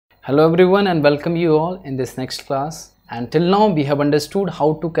Hello everyone and welcome you all in this next class. And till now we have understood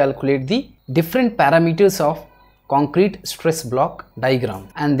how to calculate the different parameters of concrete stress block diagram,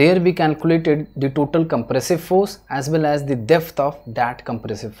 and there we calculated the total compressive force as well as the depth of that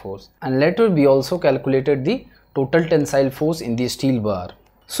compressive force, and later we also calculated the total tensile force in the steel bar.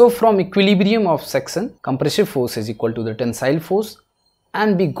 So from equilibrium of section, compressive force is equal to the tensile force,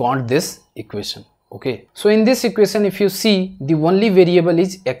 and we got this equation. Okay, so in this equation if you see, the only variable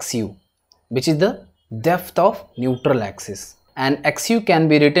is xu, which is the depth of neutral axis, and xu can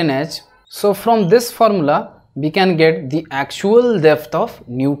be written as, so from this formula we can get the actual depth of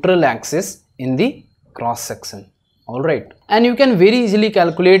neutral axis in the cross section. Alright, and you can very easily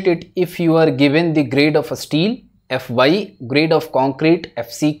calculate it if you are given the grade of a steel Fy, grade of concrete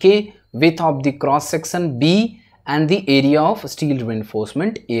Fck, width of the cross section B, and the area of steel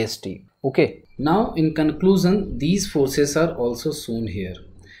reinforcement AST. Okay, now in conclusion, these forces are also shown here,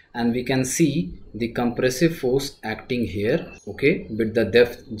 and we can see the compressive force acting here, okay, with the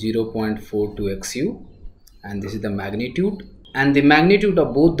depth 0.42 xu, and this is the magnitude, and the magnitude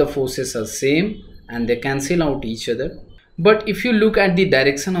of both the forces are same and they cancel out each other. But if you look at the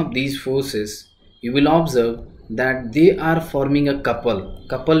direction of these forces, you will observe that they are forming a couple.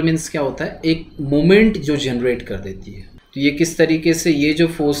 Couple means क्या होता है, एक moment जो generate कर देती है. तो ये किस तरीके से, ये जो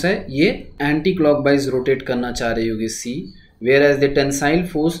फोर्स है ये एंटी क्लॉकवाइज रोटेट करना चाह रही होगी C, whereas the tensile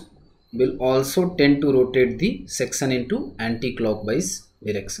force will also tend to rotate the section into anti-clockwise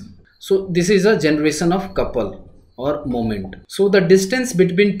direction. So this is a generation of couple or moment. So the distance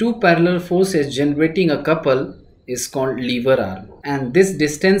between two parallel forces generating a couple is called lever arm, and this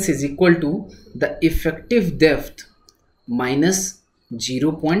distance is equal to the effective depth minus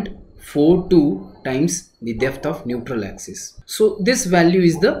 0.42 times the depth of neutral axis. So this value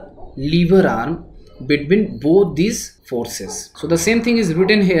is the lever arm between both these forces. So the same thing is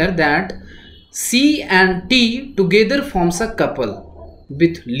written here, that C and T together forms a couple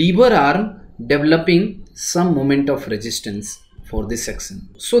with lever arm developing some moment of resistance for this section.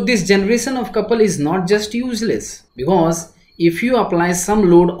 So this generation of couple is not just useless, because if you apply some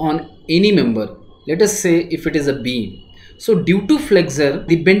load on any member, let us say if it is a beam, so due to flexure,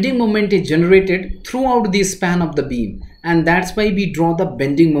 the bending moment is generated throughout the span of the beam, and that's why we draw the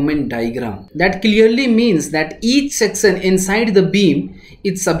bending moment diagram. That clearly means that each section inside the beam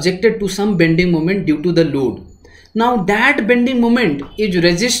is subjected to some bending moment due to the load. Now that bending moment is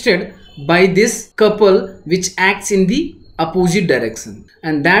resisted by this couple which acts in the opposite direction,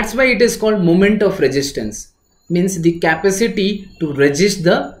 and that's why it is called moment of resistance, means the capacity to resist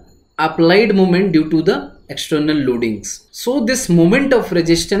the applied moment due to the external loadings. So this moment of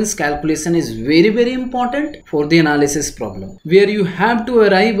resistance calculation is very important for the analysis problem, where you have to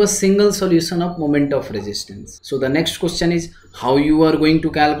arrive a single solution of moment of resistance. So the next question is how you are going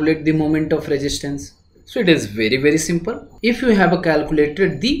to calculate the moment of resistance. So it is very simple. If you have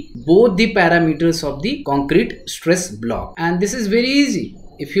calculated both the parameters of the concrete stress block, and this is very easy.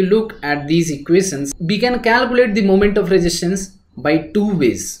 If you look at these equations, we can calculate the moment of resistance by two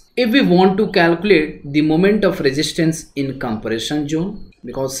ways. If we want to calculate the moment of resistance in compression zone,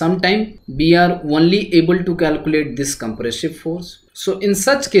 because sometimes we are only able to calculate this compressive force, so in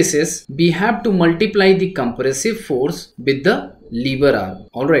such cases we have to multiply the compressive force with the lever arm.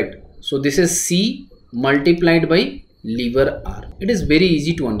 Alright, so this is C multiplied by lever arm. It is very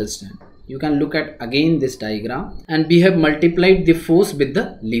easy to understand. You can look at again this diagram, and we have multiplied the force with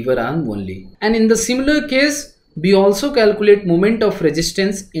the lever arm only. And in the similar case, we also calculate moment of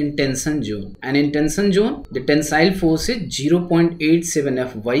resistance in tension zone, and in tension zone the tensile force is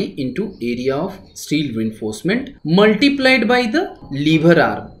 0.87 Fy into area of steel reinforcement multiplied by the lever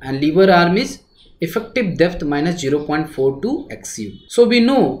arm, and lever arm is effective depth minus 0.42 xu. So we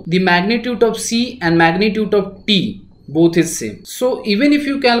know the magnitude of C and magnitude of T both is same. So even if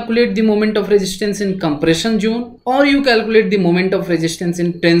you calculate the moment of resistance in compression zone or you calculate the moment of resistance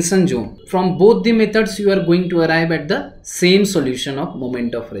in tension zone, from both the methods you are going to arrive at the same solution of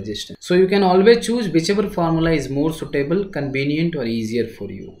moment of resistance. So you can always choose whichever formula is more suitable, convenient or easier for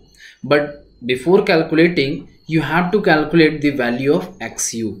you. But before calculating, you have to calculate the value of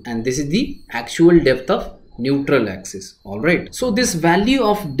xu, and this is the actual depth of neutral axis. Alright, so this value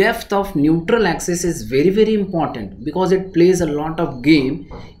of depth of neutral axis is very important, because it plays a lot of game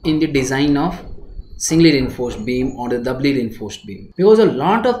in the design of singly reinforced beam or the doubly reinforced beam, because a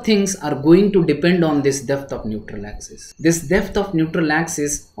lot of things are going to depend on this depth of neutral axis. This depth of neutral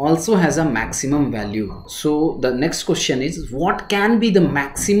axis also has a maximum value. So the next question is, what can be the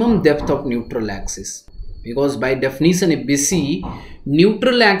maximum depth of neutral axis? Because by definition, if we see,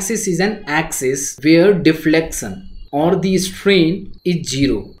 neutral axis is an axis where deflection or the strain is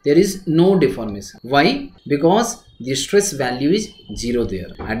 0. There is no deformation. Why? Because the stress value is 0 there.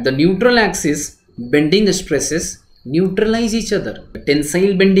 At the neutral axis, bending stresses neutralize each other. The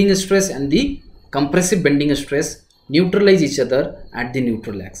tensile bending stress and the compressive bending stress neutralize each other at the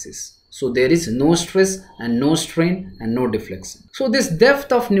neutral axis. So there is no stress and no strain and no deflection. So this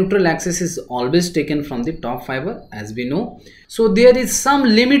depth of neutral axis is always taken from the top fiber, as we know. So there is some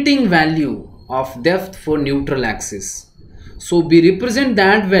limiting value of depth for neutral axis. So we represent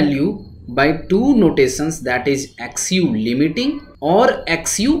that value by two notations, that is XU limiting or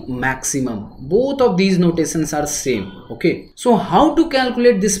XU maximum. Both of these notations are same. Okay. So how to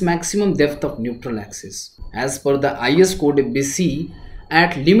calculate this maximum depth of neutral axis? As per the IS code, if we see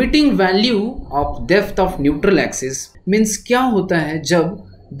at limiting value of depth of neutral axis, means क्या होता है जब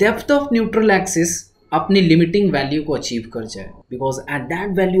depth of neutral axis अपनी limiting value को achieve कर जाए, because at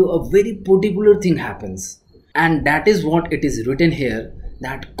that value a very particular thing happens, and that is what it is written here,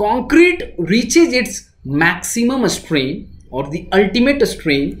 that concrete reaches its maximum strain or the ultimate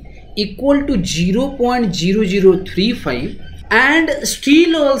strain equal to 0.0035, and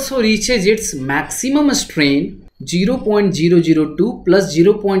steel also reaches its maximum strain 0.002 plus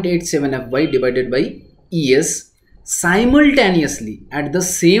 0.87 Fy divided by Es simultaneously. At the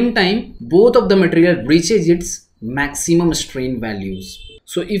same time, both of the material reaches its maximum strain values.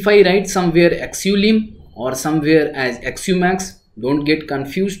 So if I write somewhere XU lim or somewhere as XU max, don't get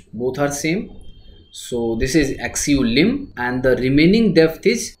confused, both are same. So this is XU lim and the remaining depth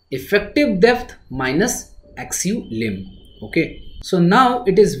is effective depth minus XU lim. Okay. So now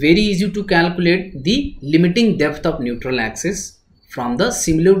it is very easy to calculate the limiting depth of neutral axis from the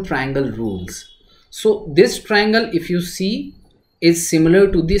similar triangle rules. So this triangle, if you see, is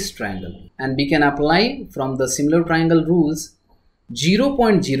similar to this triangle, and we can apply from the similar triangle rules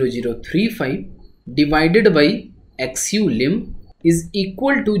 0.0035 divided by XU lim is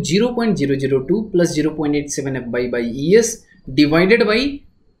equal to 0.002 plus 0.87 Fy by Es divided by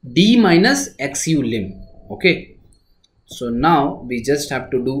D minus XU lim. Okay. So now we just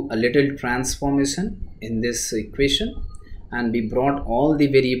have to do a little transformation in this equation, and we brought all the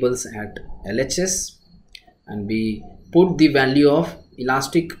variables at LHS, and we put the value of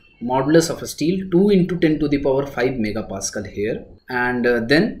elastic modulus of steel 2 into 10 to the power 5 megapascal here, and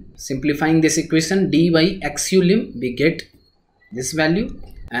then simplifying this equation d by XU lim, we get this value,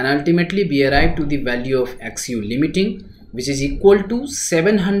 and ultimately we arrive to the value of XU limiting, which is equal to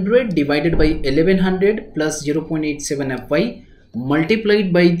 700 divided by 1100 plus 0.87 Fy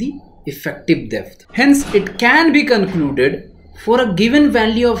multiplied by the effective depth. Hence, it can be concluded for a given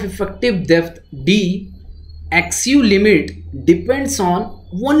value of effective depth D, XU limit depends on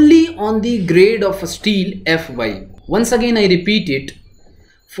only on the grade of steel Fy. Once again I repeat it,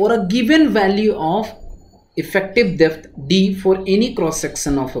 for a given value of effective depth D for any cross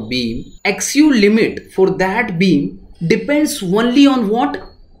section of a beam, XU limit for that beam depends only on what?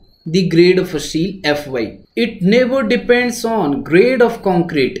 The grade of steel Fy. It never depends on grade of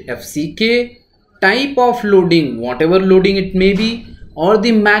concrete FCK, type of loading, whatever loading it may be, or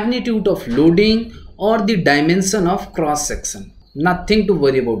the magnitude of loading or the dimension of cross section. Nothing to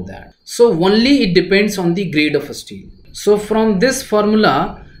worry about that. So only it depends on the grade of steel. So from this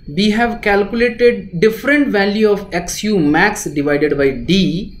formula we have calculated different value of XU max divided by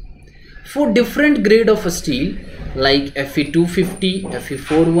D for different grade of steel, like Fe250,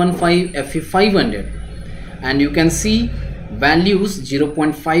 Fe415, Fe500, and you can see values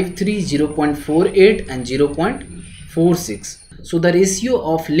 0.53, 0.48 and 0.46. So the ratio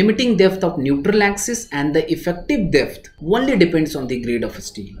of limiting depth of neutral axis and the effective depth only depends on the grade of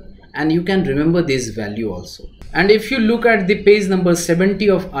steel, and you can remember this value also. And if you look at the page number 70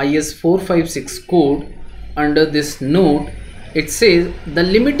 of IS 456 code, under this note it says the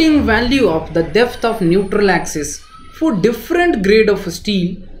limiting value of the depth of neutral axis for different grade of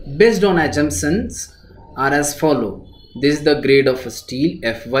steel based on assumptions are as follow. This is the grade of steel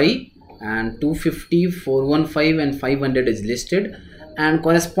Fy, and 250, 415 and 500 is listed, and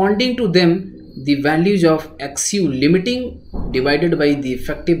corresponding to them the values of XU limiting divided by the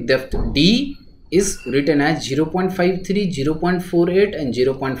effective depth D is written as 0.53, 0.48 and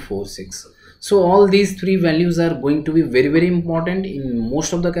 0.46. So all these three values are going to be very important in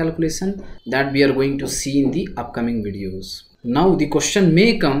most of the calculation that we are going to see in the upcoming videos. Now the question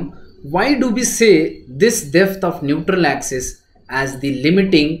may come, why do we say this depth of neutral axis as the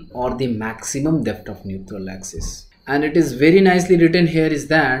limiting or the maximum depth of neutral axis? And it is very nicely written here is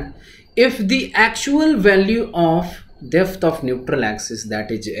that if the actual value of depth of neutral axis, that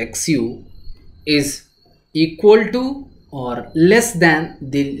is XU, is equal to or less than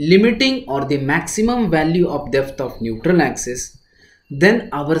the limiting or the maximum value of depth of neutral axis, then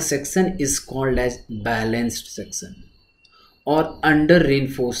our section is called as balanced section or under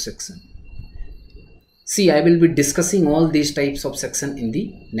reinforced section. See, I will be discussing all these types of section in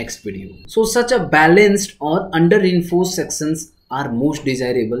the next video. So such a balanced or under reinforced sections are most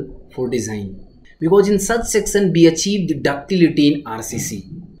desirable for design, because in such section we achieve the ductility in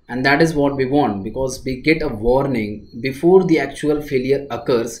RCC, and that is what we want, because we get a warning before the actual failure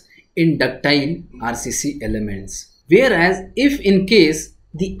occurs in ductile RCC elements. Whereas if in case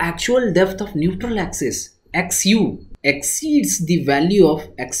the actual depth of neutral axis XU exceeds the value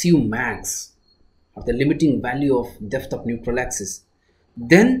of XU max, or the limiting value of depth of neutral axis,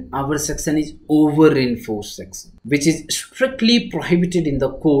 then our section is over reinforced section, which is strictly prohibited in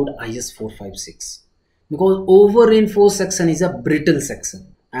the code IS 456, because over reinforced section is a brittle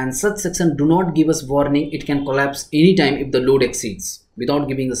section, and such section do not give us warning. It can collapse anytime if the load exceeds without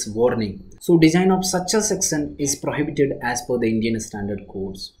giving us warning. So design of such a section is prohibited as per the Indian standard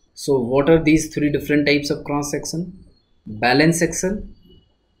codes. So what are these three different types of cross section? Balanced section,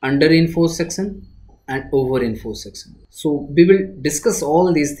 under reinforced section, and over reinforced section. So we will discuss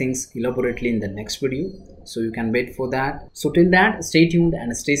all these things elaborately in the next video, so you can wait for that. So till that, stay tuned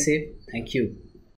and stay safe. Thank you.